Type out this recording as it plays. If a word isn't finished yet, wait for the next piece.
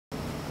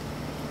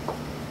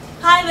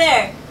Hi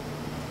there!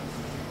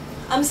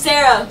 I'm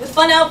Sarah with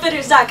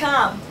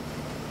FunOutfitters.com.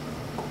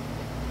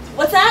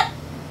 What's that?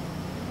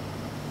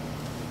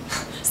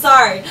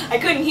 Sorry, I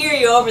couldn't hear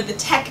you over the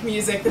tech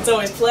music that's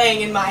always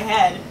playing in my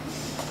head.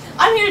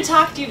 I'm here to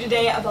talk to you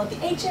today about the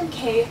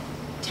HMK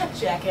Tech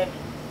Jacket.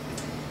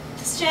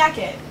 This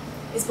jacket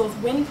is both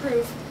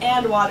windproof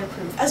and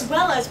waterproof, as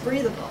well as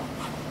breathable.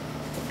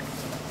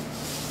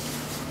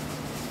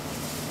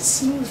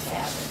 Smooth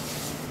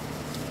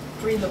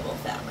fabric. Breathable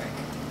fabric.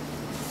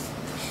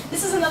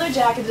 This is another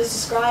jacket that is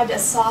described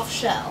as soft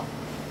shell,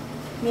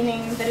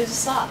 meaning that it is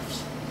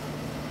soft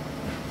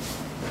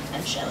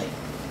and shelly.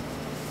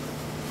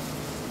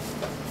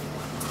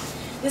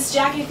 This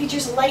jacket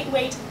features a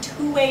lightweight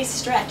two-way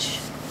stretch,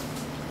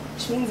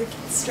 which means it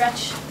can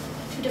stretch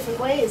two different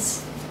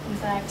ways, in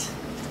fact.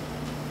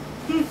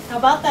 How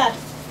about that?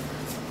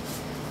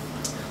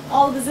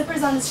 All of the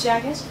zippers on this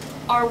jacket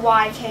are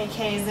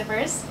YKK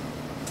zippers.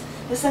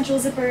 The central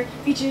zipper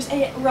features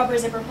a rubber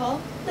zipper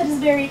pull that is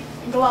very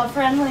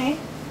glove-friendly.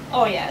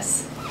 Oh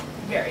yes,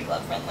 very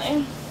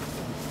glove-friendly.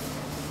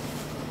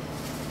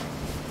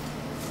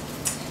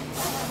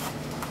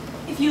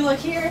 If you look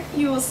here,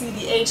 you will see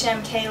the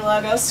HMK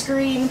logo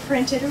screen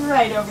printed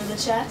right over the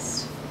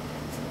chest.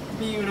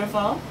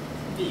 Beautiful,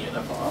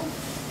 beautiful.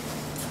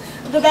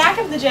 The back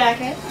of the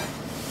jacket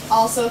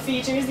also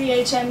features the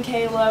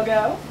HMK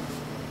logo.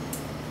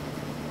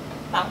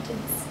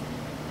 Mountains.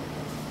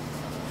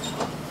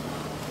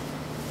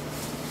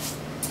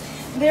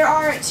 There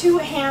are two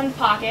hand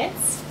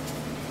pockets,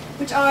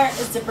 which are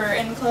zipper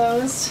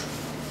enclosed.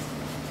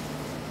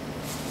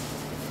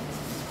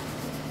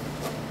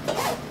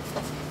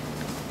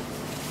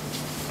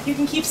 You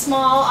can keep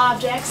small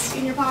objects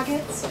in your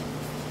pockets,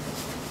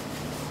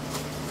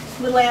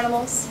 little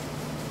animals.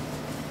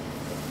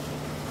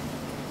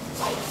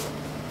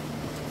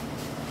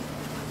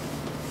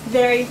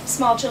 Very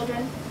small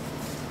children.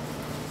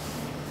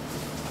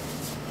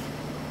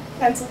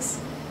 Pencils.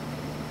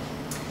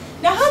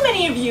 Now, how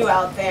many of you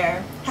out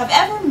there have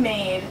ever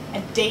made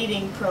a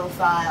dating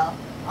profile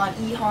on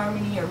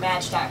eHarmony or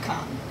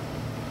Match.com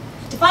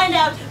to find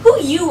out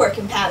who you were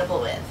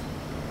compatible with?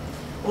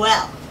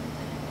 Well,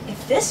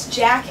 if this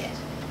jacket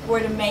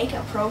were to make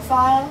a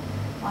profile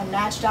on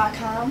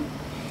Match.com,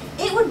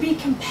 it would be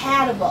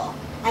compatible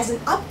as an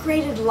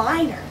upgraded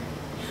liner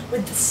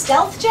with the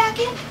Stealth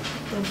jacket,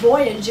 the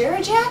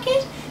Voyager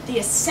jacket, the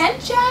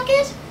Ascent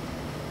jacket,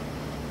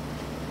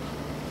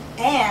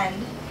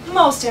 and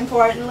most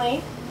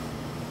importantly,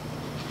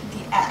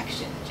 the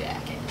Action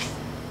jacket.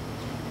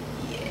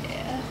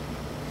 Yeah.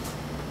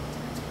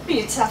 Be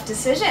a tough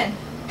decision.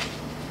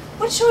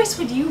 What choice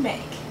would you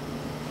make?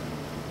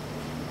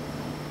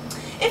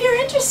 If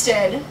you're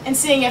interested in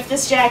seeing if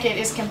this jacket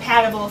is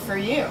compatible for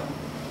you,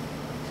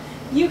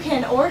 you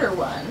can order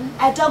one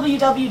at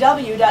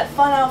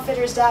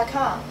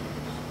www.funoutfitters.com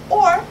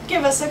or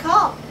give us a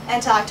call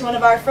and talk to one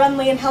of our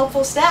friendly and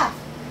helpful staff.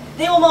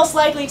 They will most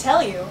likely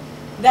tell you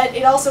that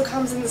it also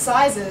comes in the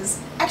sizes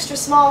extra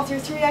small through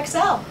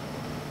 3XL,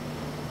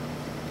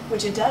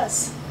 which it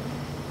does.